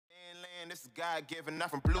this is God-given, not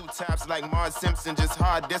from blue tops like Mars Simpson. Just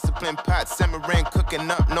hard discipline, pot simmering, cooking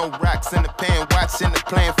up, no rocks in the pan. Watching the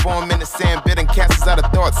plan form in the sand, bidding castles out of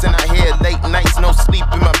thoughts in our head. Late nights, no sleep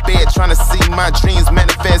in my bed, trying to see my dreams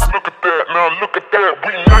manifest. Look at that, now look at that,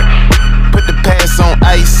 we nice. Put the past on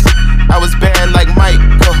ice, I was bad like Mike.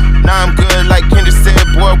 Now I'm good like Kendrick said,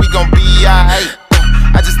 boy, we gon' be alright.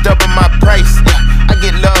 I just double my price, I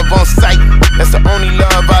get love on sight. That's the only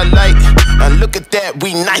love I like. Now look at that,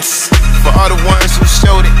 we nice. For all the ones who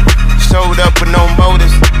showed up with no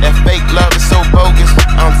motives. That fake love is so bogus.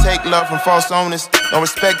 I don't take love from false owners. Don't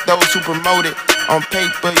respect those who promote it. On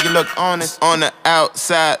paper, you look honest. On the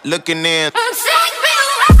outside, looking in.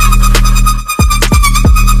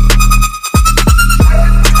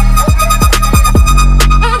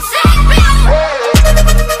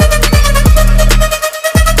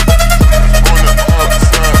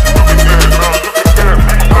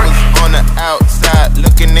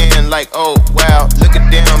 Like, oh wow, look at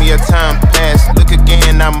them, your time passed. Look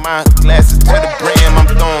again, now my glasses to the brim. I'm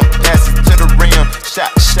throwing passes to the rim.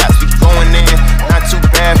 Shots be going in. Not too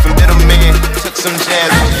bad for middlemen. Took some jazz.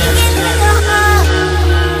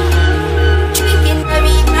 Drinking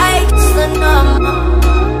every night, so no.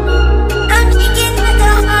 I'm drinking to the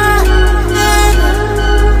heart.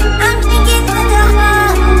 I'm drinking to the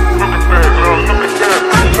heart.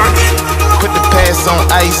 Put the past on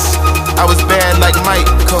ice. I was bad like Mike,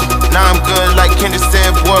 now I'm good like Kendrick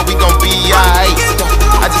said, boy, we gon' be alright.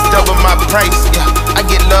 I just double my price, I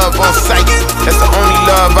get love on sight. That's the only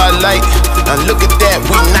love I like. Now look at that,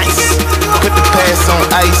 we nice. Put the past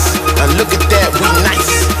on ice. Now look at that, we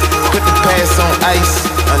nice. Put the past on ice.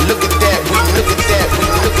 Now look at that, we look at that, we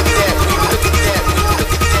look at that, we look at that, we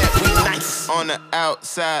look at that, we nice. On the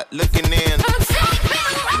outside, looking in.